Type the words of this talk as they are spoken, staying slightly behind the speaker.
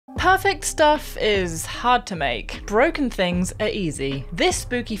Perfect stuff is hard to make. Broken things are easy. This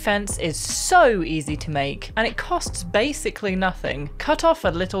spooky fence is so easy to make, and it costs basically nothing. Cut off a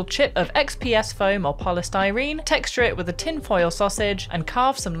little chip of XPS foam or polystyrene, texture it with a tinfoil sausage, and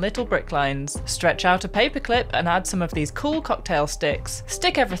carve some little brick lines. Stretch out a paperclip and add some of these cool cocktail sticks.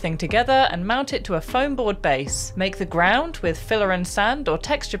 Stick everything together and mount it to a foam board base. Make the ground with filler and sand or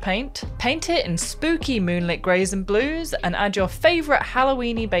texture paint. Paint it in spooky moonlit greys and blues, and add your favourite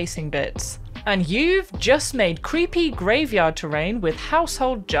Halloweeny basing bits. And you've just made creepy graveyard terrain with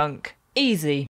household junk. Easy.